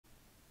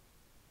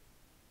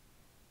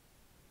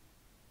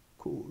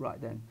cool, right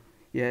then.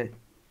 Yeah,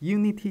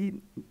 Unity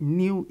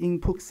new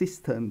input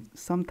system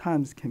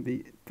sometimes can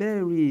be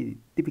very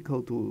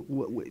difficult to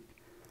work with.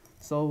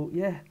 So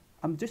yeah,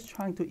 I'm just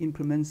trying to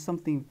implement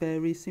something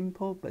very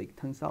simple, but it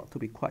turns out to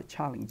be quite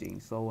challenging.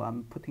 So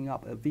I'm putting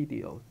up a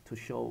video to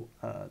show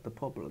the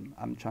problem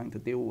I'm trying to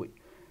deal with.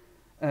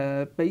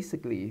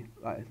 Basically,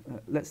 right,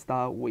 let's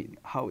start with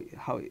how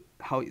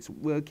it's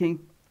working.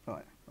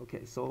 Right,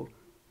 okay, so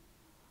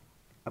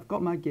I've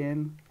got my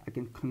game, I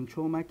can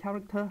control my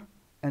character,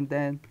 and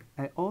then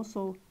I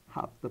also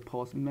have the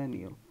pause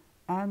menu.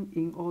 And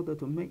in order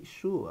to make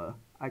sure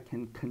I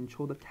can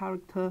control the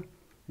character,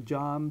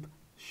 jump,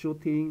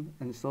 shooting,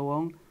 and so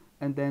on,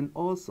 and then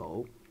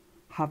also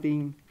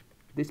having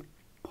this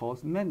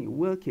pause menu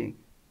working,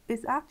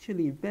 it's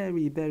actually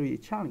very, very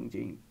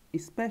challenging,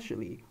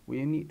 especially when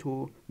you need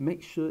to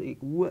make sure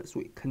it works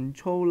with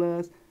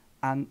controllers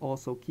and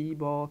also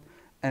keyboard.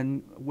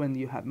 And when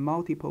you have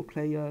multiple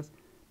players,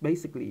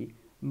 basically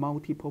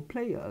multiple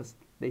players,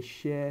 they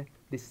share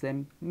the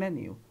same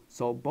menu.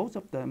 So both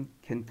of them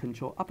can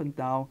control up and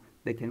down,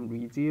 they can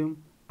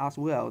resume as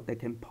well, they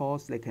can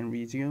pause, they can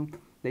resume,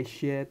 they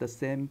share the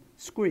same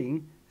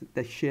screen,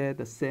 they share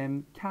the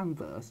same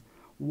canvas,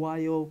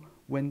 while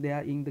when they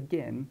are in the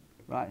game,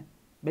 right,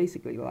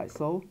 basically like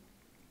so,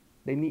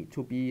 they need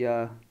to be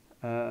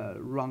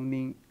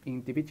running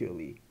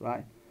individually,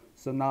 right?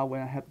 So now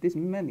when I have this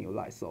menu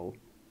like so,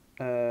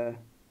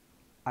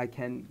 I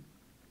can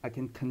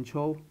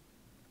control.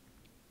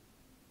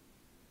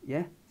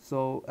 Yeah,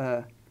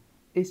 so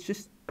it's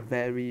just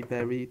very,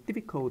 very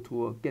difficult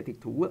to get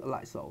it to work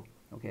like so.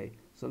 Okay,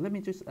 so let me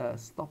just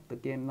stop the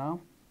game now.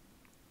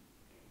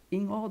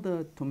 In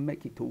order to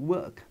make it to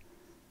work,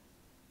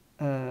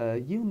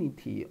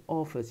 Unity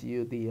offers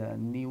you the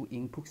new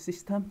input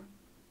system,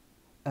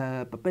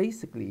 but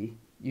basically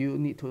you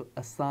need to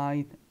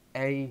assign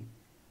a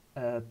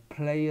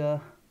player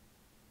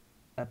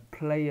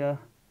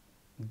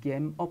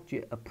game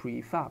object, a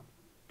prefab,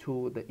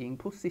 to the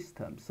input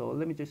system. So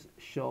let me just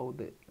show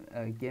the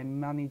game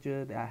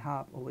manager that I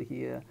have over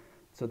here.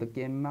 So the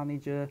game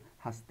manager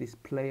has this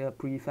player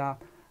prefab.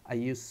 I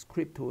use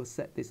script to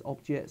set this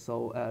object,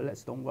 so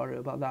let's don't worry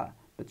about that.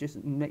 But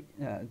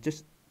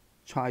just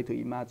try to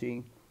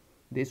imagine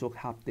this will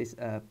have this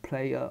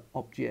player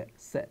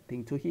object set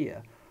into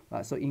here.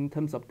 Right? So in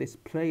terms of this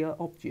player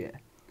object,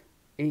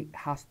 it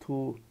has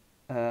to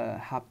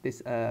have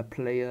this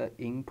player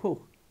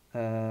input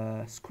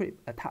script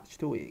attached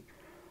to it.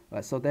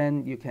 Right, so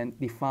then you can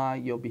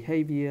define your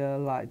behavior,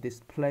 like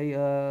this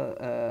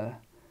player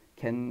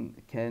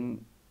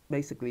can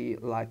basically,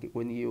 like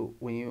when you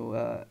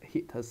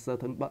hit a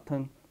certain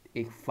button,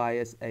 it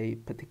fires a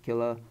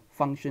particular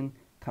function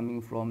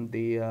coming from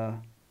the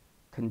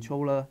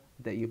controller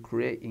that you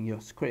create in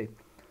your script.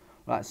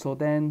 Right, so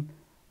then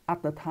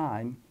at the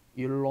time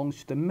you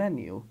launch the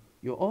menu,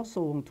 you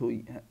also want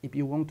to, if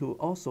you want to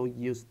also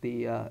use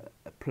the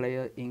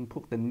player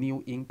input, the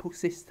new input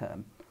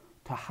system,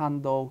 to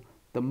handle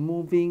the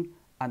moving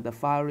and the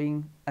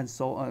firing and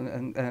so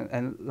on,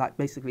 and like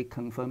basically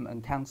confirm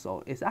and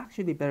cancel. It's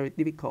actually very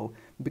difficult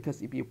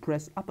because if you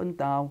press up and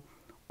down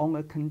on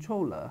a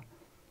controller,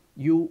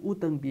 you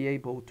wouldn't be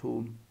able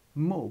to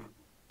move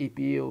if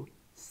you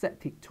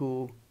set it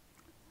to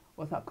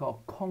what's that called,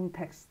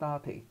 context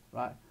started,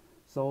 right?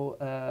 So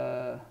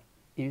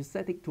if you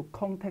set it to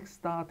context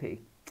started,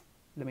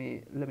 let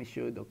me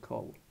show you the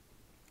code.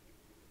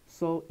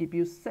 So if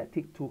you set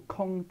it to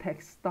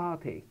context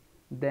started,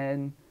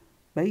 then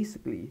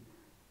basically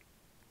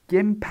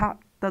gamepad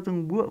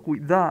doesn't work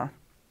with that.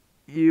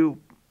 You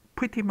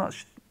pretty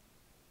much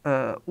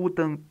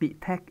wouldn't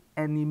detect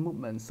any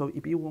movement. So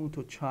if you want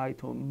to try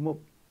to move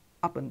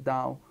up and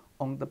down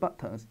on the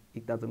buttons,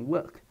 it doesn't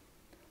work.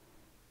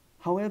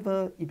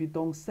 However, if you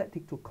don't set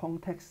it to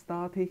context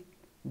started,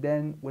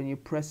 then when you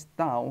press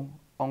down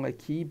on a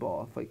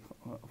keyboard,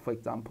 for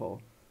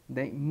example,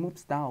 then it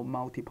moves down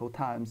multiple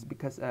times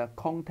because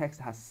context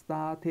has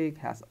static,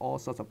 has all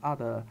sorts of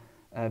other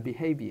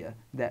behavior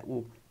that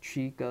will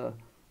trigger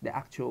the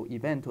actual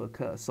event to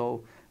occur.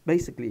 So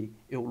basically,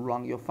 it will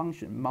run your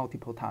function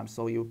multiple times.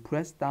 So you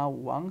press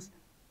down once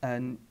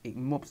and it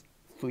moves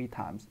 3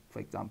 times, for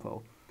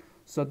example.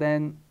 So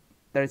then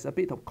there is a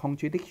bit of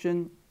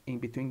contradiction in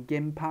between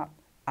gamepad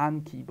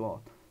and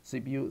keyboard. So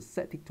if you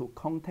set it to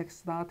context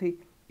started,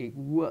 it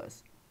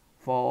works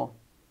for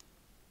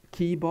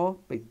keyboard,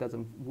 but it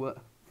doesn't work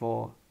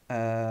for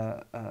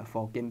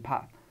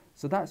gamepad.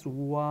 So that is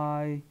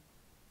why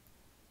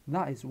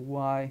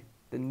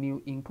the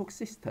new input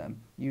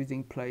system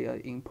using player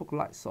input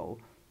like so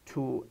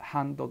to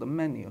handle the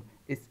menu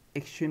is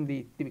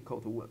extremely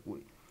difficult to work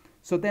with.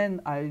 So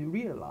then I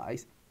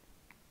realized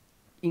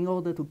in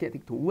order to get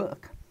it to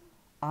work,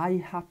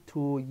 I have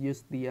to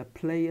use the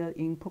player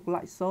input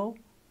like so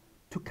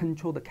to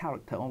control the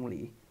character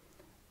only.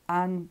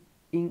 And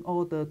in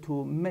order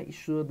to make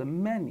sure the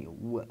menu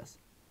works,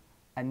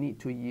 I need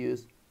to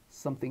use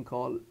something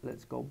called,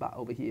 let's go back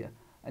over here.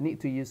 I need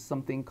to use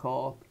something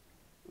called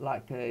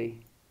like a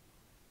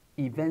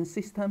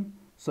EventSystem.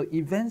 So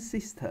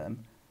EventSystem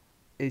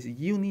is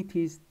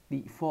Unity's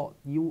default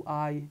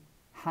UI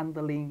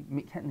handling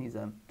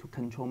mechanism to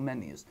control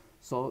menus.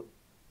 So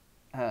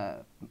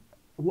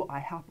what I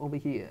have over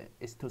here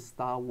is to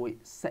start with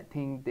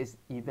setting this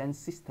event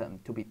system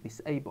to be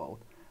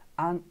disabled.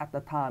 And at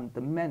the time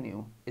the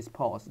menu is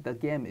paused, the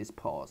game is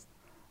paused,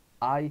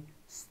 I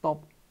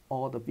stop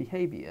all the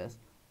behaviors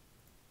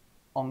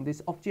on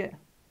this object,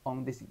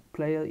 on this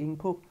player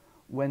input.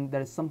 When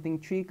there's something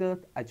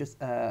triggered, I just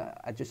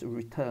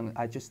return.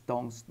 I just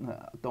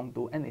don't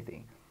do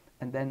anything,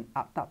 and then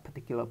at that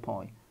particular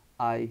point,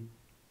 I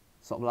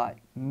sort of like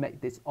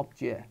make this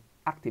object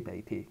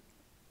activated.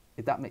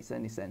 If that makes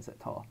any sense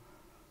at all.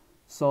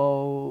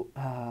 So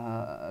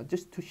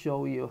just to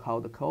show you how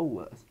the code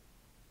works.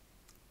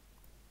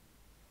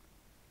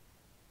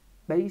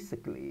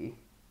 Basically,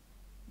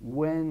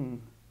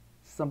 when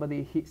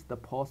somebody hits the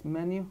pause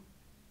menu,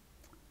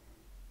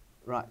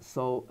 right?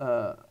 So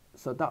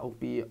so that will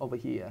be over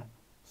here.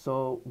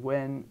 So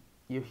when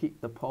you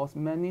hit the pause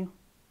menu,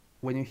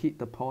 when you hit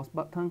the pause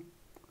button,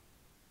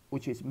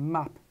 which is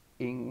mapped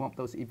in one of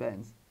those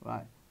events,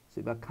 right?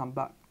 So if I come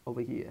back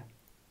over here,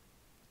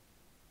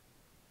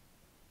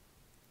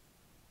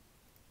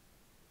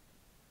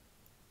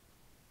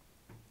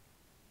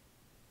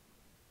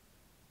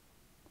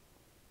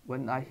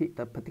 when I hit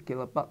the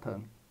particular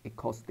button, it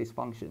calls this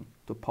function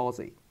to pause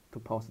it, to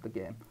pause the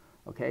game.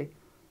 Okay,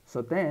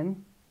 so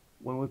then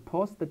when we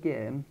pause the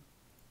game,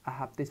 I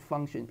have this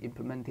function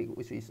implemented,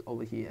 which is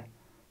over here.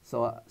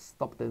 So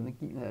stop the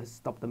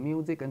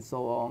music and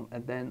so on,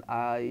 and then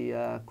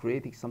I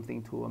created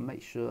something to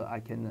make sure I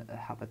can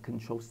have a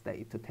control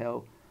state to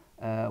tell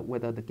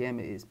whether the game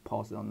is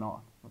paused or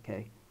not.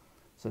 Okay,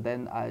 so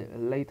then I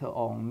later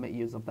on make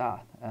use of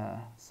that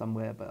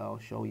somewhere, but I'll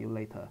show you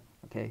later.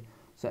 Okay,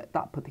 so at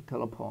that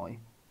particular point,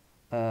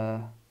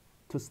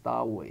 to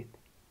start with,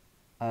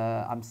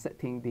 I'm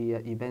setting the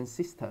event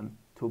system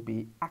to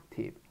be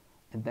active,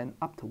 and then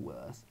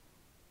afterwards,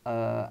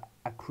 I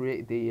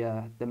create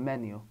the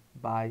menu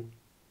by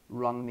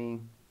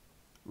running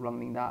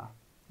that.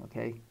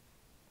 Okay,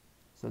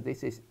 so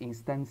this is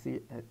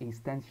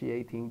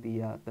instantiating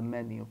the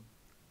menu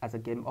as a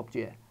game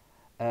object.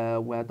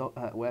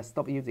 Where I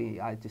stop using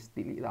it, I just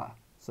delete that,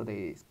 so that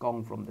it's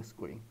gone from the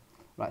screen.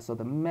 Right, so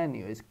the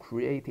menu is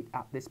created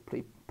at this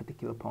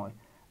particular point,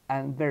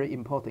 and very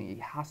important,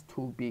 it has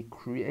to be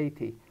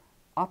created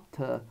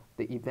after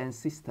the event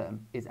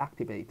system is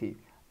activated.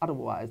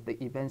 Otherwise, the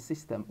event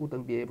system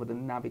wouldn't be able to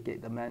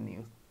navigate the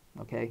menus.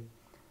 Okay,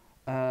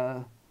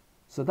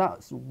 so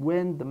that's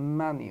when the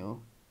menu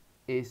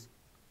is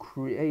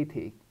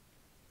created.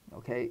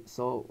 Okay,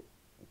 so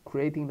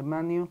creating the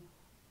menu,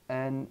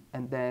 and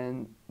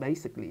then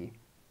basically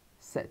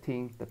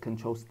setting the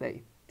control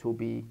state to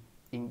be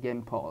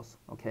in-game pause.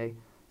 Okay,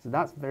 so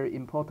that's very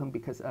important,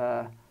 because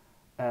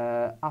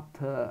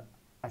after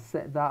I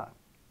set that,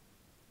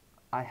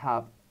 I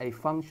have a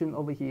function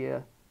over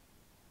here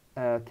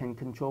can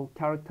control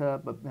character,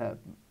 but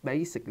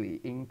basically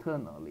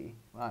internally,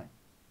 right?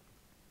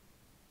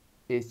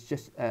 It's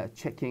just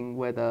checking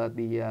whether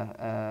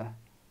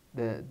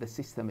the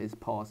system is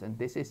paused, and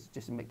this is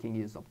just making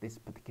use of this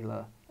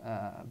particular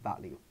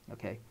value.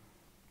 Okay.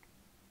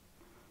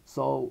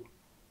 So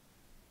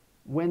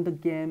when the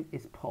game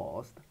is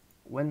paused,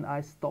 when I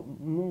stop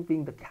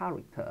moving the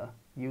character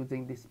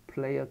using this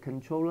player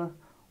controller,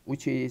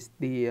 which is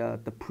the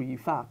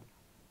prefab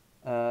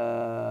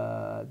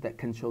that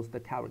controls the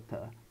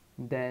character,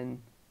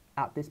 then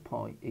at this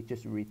point it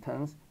just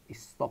returns, it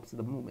stops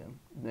the movement.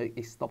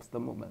 It stops the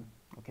movement.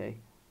 Okay.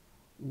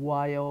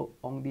 While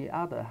on the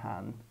other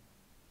hand,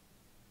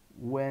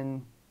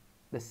 when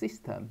the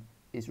system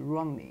is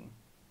running,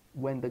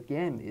 when the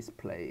game is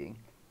playing,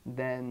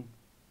 then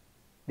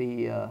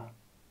the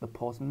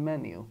pause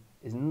menu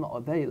is not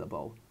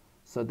available.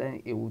 So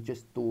then it will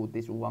just do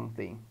this one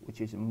thing,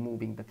 which is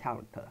moving the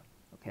character.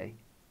 Okay.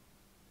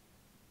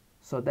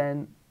 So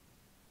then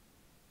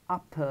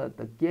after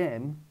the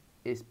game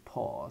is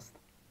paused,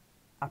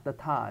 at the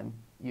time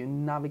you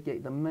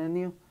navigate the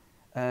menu,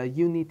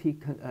 Unity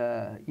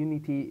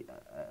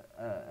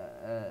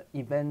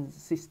event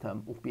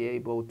system will be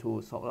able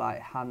to sort of like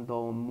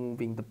handle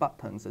moving the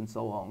buttons and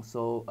so on.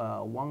 So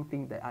one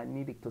thing that I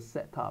needed to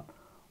set up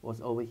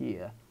was over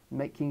here,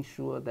 making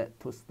sure that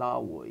to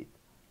start with,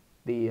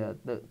 the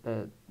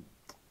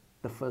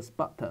first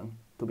button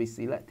to be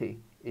selected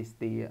is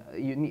the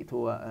you need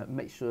to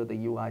make sure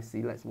the UI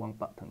selects one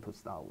button to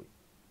start with.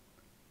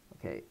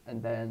 Okay,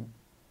 and then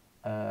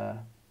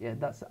yeah,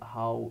 that's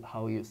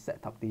how you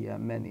set up the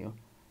menu.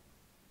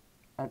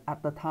 And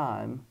at the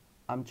time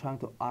I'm trying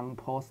to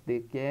unpause the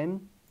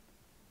game,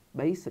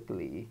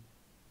 basically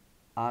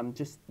I'm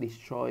just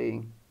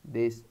destroying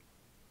this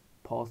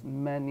pause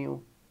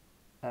menu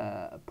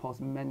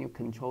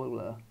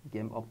controller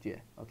game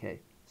object. Okay,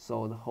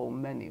 so the whole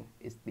menu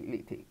is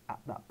deleted at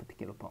that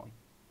particular point.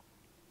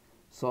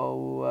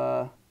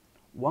 So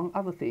one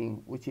other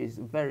thing which is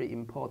very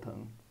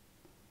important,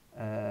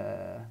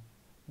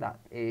 that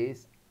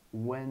is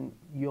when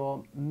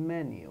your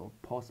menu,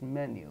 pause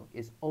menu,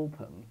 is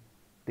open,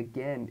 the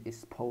game is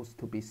supposed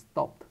to be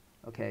stopped.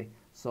 Okay,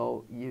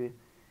 so you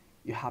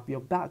have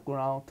your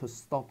background to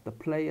stop the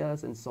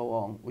players and so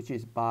on, which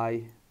is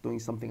by doing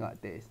something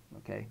like this.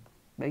 Okay,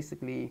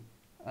 basically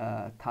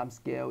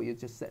timescale, you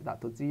just set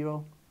that to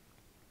 0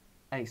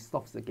 and it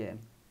stops the game.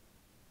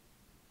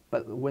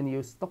 But when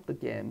you stop the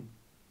game,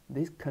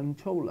 this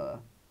controller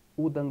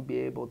wouldn't be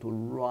able to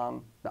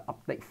run the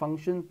update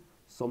function,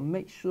 so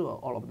make sure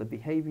all of the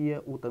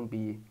behavior wouldn't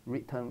be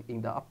written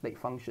in the update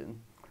function.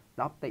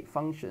 The update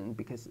function,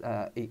 because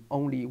it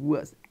only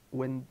works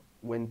when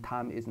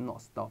time is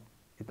not stopped,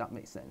 if that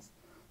makes sense.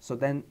 So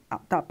then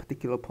at that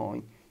particular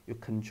point, you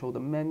control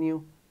the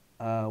menu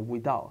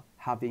without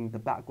having the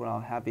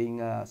background, having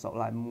sort of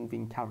like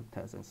moving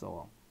characters and so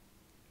on.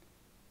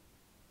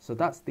 So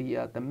that's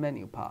the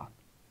menu part.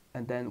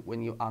 And then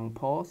when you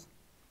unpause,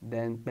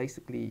 then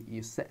basically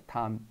you set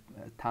time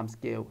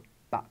scale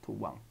back to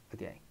 1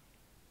 again.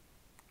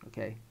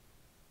 Okay.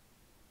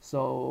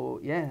 So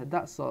yeah,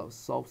 that sort of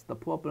solves the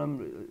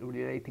problem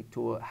related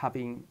to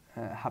having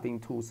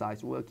two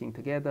sides working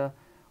together.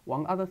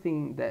 One other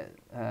thing that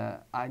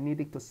I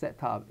needed to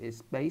set up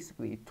is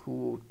basically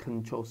two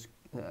control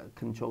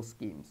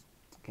schemes.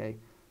 Okay,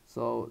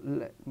 so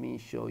let me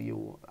show you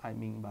what I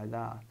mean by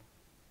that.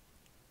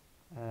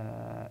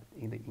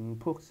 In the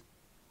inputs,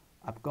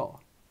 I've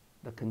got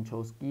the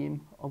control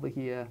scheme over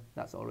here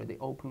that's already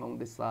open on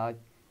this side.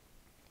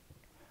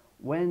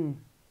 When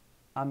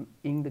I'm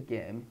in the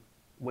game,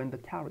 when the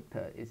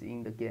character is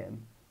in the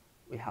game,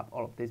 we have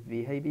all of these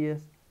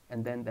behaviors,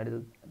 and then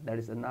there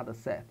is another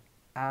set,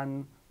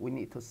 and we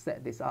need to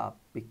set this up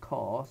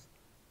because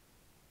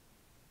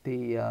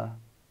the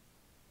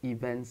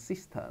event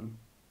system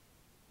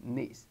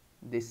needs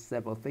these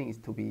several things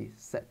to be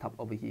set up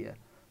over here.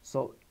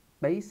 So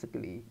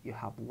basically you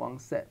have one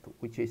set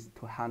which is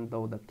to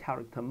handle the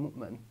character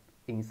movement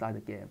inside the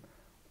game,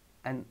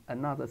 and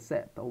another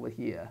set over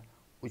here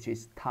which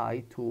is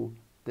tied to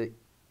the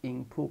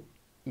input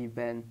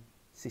event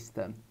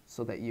system,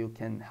 so that you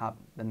can have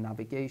the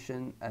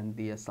navigation and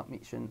the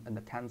submission and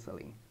the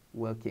cancelling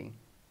working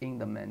in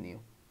the menu.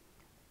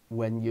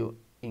 When you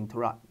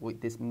interact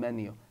with this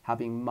menu,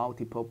 having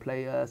multiple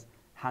players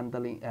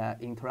handling,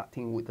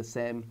 interacting with the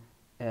same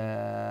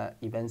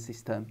event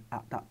system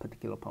at that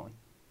particular point.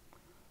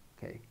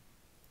 Okay,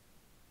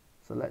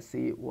 so let's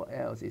see what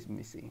else is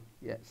missing.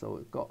 Yeah, so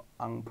we've got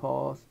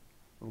unpause,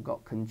 we've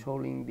got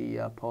controlling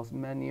the pause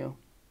menu,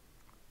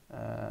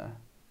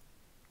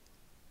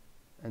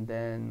 and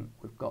then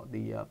we've got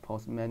the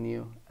pause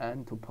menu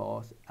and to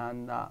pause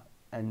and that,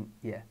 and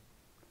yeah.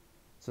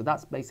 So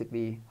that's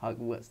basically how it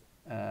works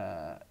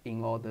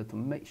in order to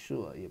make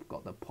sure you've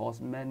got the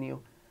pause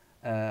menu,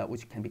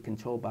 which can be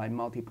controlled by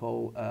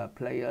multiple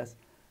players,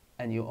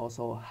 and you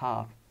also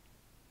have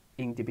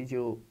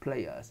individual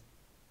players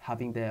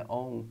having their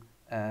own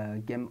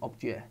game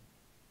object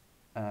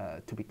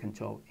to be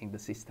controlled in the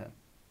system.